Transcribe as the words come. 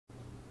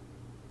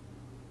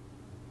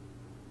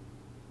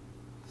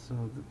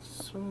So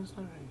this one is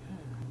not very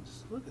good.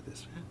 Just look at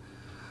this, man.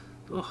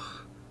 Ugh.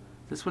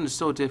 This one is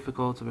so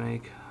difficult to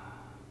make.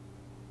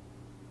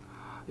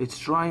 It's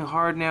drying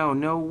hard now.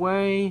 No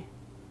way.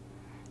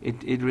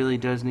 It really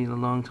does need a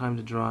long time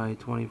to dry.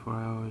 24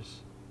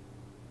 hours.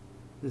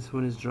 This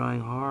one is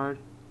drying hard.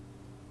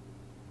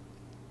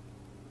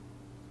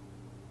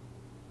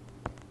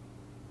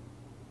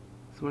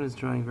 This one is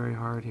drying very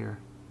hard here.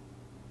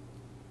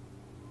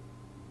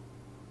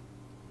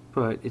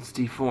 But it's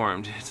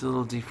deformed. It's a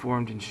little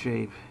deformed in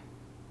shape.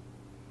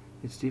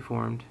 It's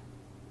deformed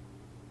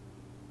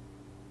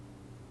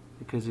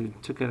because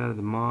it took it out of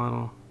the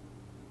model.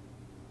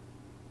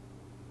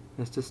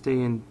 It has to stay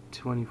in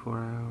 24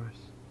 hours.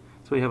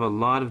 So you have a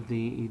lot of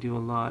you do a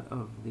lot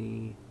of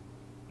the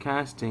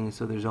casting,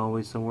 so there's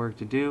always some work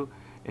to do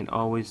and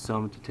always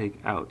some to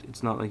take out.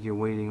 It's not like you're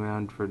waiting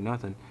around for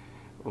nothing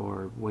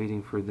or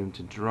waiting for them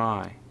to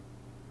dry.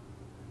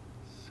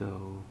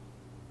 So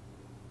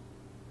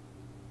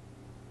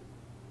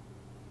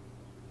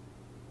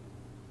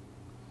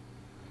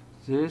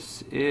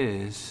this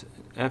is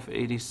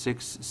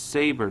F-86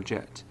 Sabre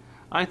jet.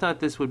 I thought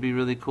this would be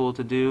really cool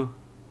to do.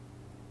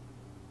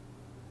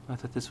 I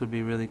thought this would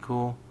be really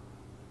cool.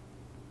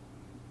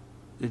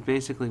 It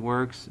basically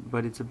works,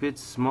 but it's a bit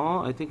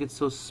small. I think it's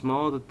so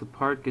small that the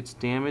part gets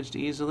damaged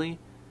easily.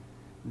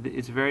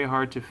 It's very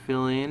hard to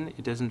fill in.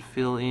 It doesn't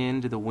fill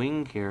into the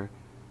wing here,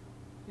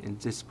 and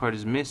this part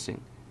is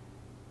missing.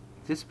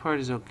 This part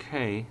is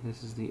okay.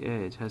 This is the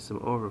edge. Has some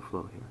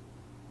overflow here.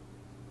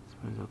 This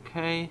one is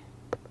okay.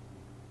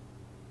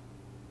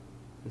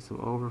 There's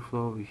some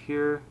overflow over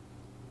here.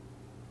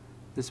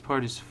 This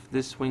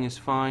wing is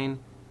fine,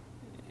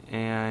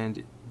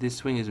 and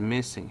this wing is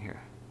missing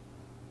here.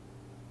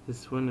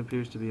 This one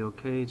appears to be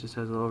okay. It just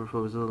has an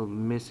overflow. There's a little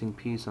missing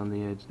piece on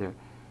the edge there.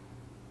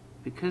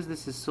 Because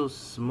this is so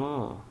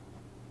small.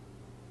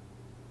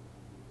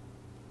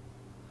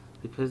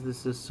 Because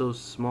this is so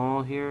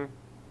small here.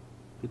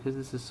 Because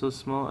this is so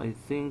small, I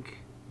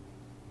think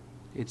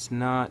it's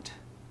not.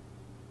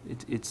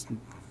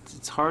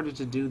 It's harder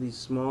to do these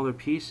smaller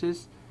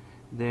pieces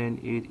than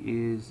it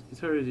is.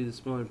 It's harder to do the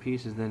smaller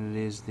pieces than it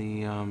is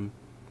the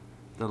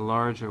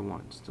larger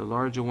ones. The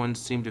larger ones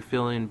seem to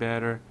fill in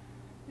better.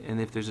 And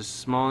if there's a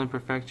small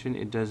imperfection,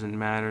 it doesn't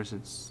matter.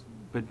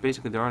 But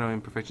basically, there are no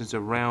imperfections.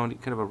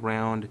 Kind of a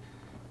round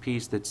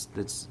piece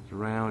that's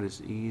round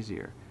is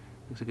easier.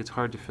 Looks like it's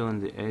hard to fill in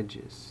the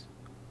edges.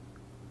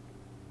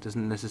 It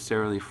doesn't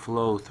necessarily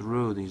flow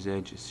through these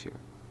edges here.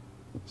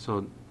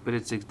 So, but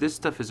this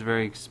stuff is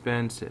very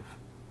expensive.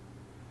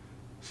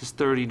 This is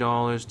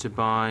 $30 to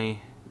buy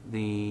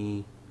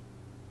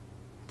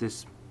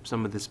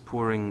some of this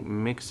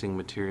pouring mixing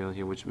material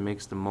here, which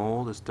makes the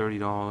mold. Is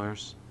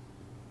 $30.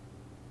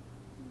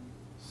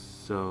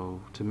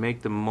 So to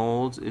make the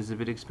molds is a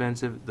bit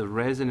expensive. The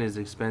resin is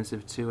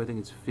expensive too. I think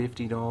it's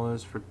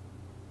 $50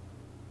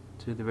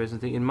 to the resin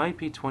thing. It might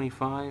be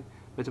 $25,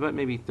 but it's about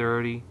maybe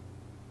 $30.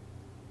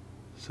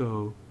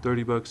 So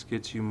 $30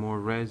 gets you more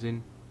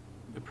resin,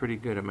 a pretty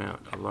good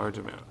amount, a large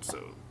amount.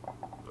 So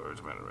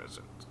large amount of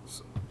resin.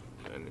 So,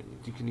 and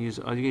you can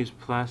use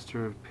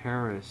plaster of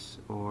Paris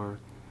or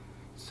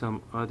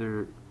some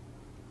other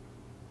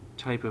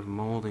type of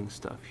molding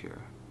stuff here.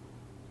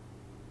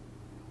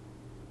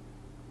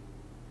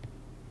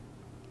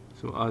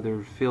 So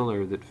other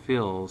filler that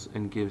fills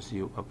and gives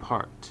you a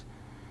part.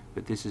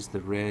 But this is the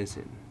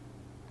resin.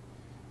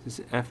 This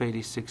is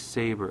F-86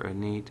 Sabre,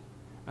 an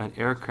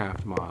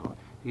aircraft model.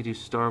 You could do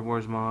Star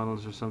Wars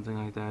models or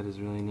something like that. Is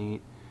really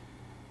neat.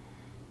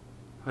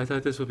 I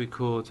thought this would be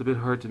cool. It's a bit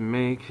hard to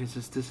make. It's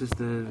just this is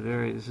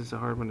a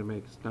hard one to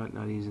make. It's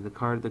not easy. The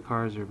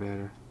cars are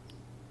better.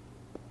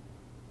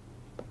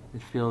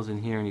 It fills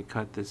in here and you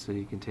cut this so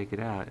you can take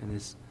it out, and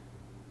this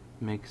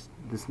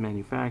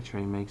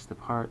manufacturing makes the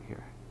part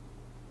here.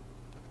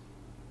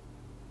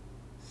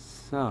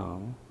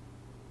 So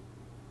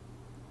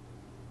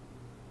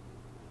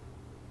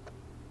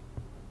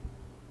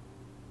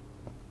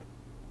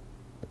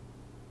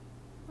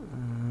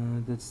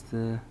that's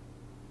the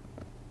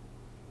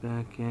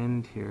back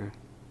end here.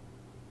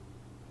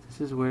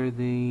 This is where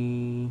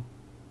the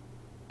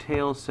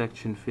tail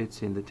section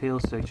fits in. The tail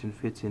section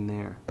fits in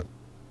there.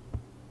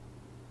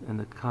 And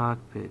the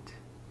cockpit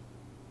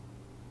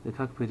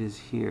is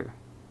here.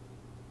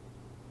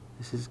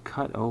 This is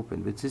cut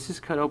open, but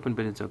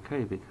it's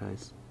okay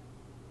because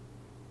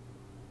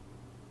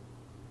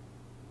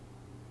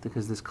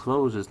this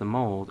closes the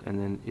mold and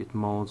then it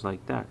molds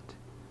like that.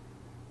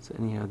 So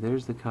anyhow,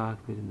 there's the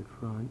cockpit in the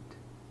front.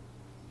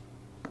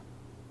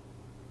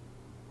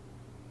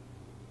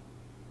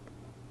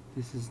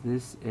 This is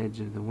this edge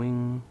of the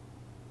wing,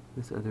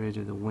 this other edge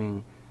of the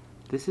wing.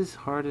 This is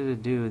harder to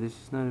do. This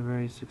is not a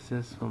very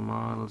successful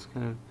model.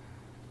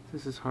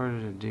 This is harder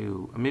to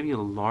do. Maybe a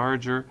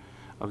larger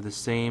of the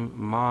same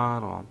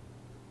model,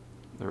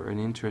 or an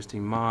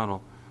interesting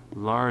model,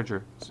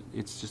 larger.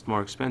 It's just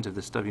more expensive.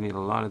 This stuff you need a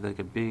lot of, like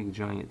a big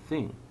giant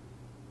thing.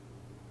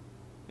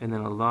 and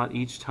then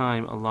each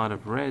time a lot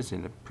of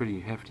resin, a pretty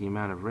hefty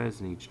amount of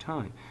resin each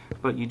time.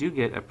 But you do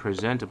get a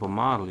presentable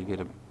model. You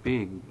get a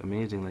big,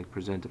 amazing, like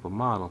presentable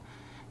model,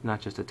 not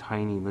just a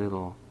tiny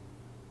little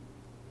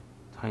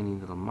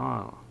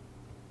model.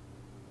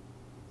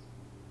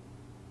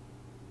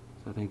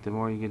 So I think the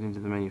more you get into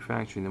the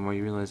manufacturing, the more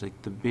you realize,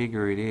 like, the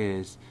bigger it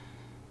is,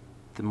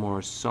 the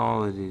more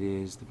solid it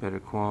is, the better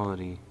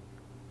quality.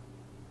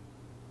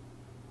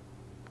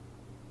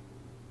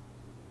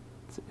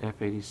 It's an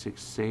F-86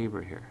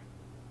 Sabre here.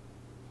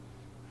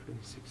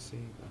 F-86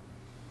 Sabre.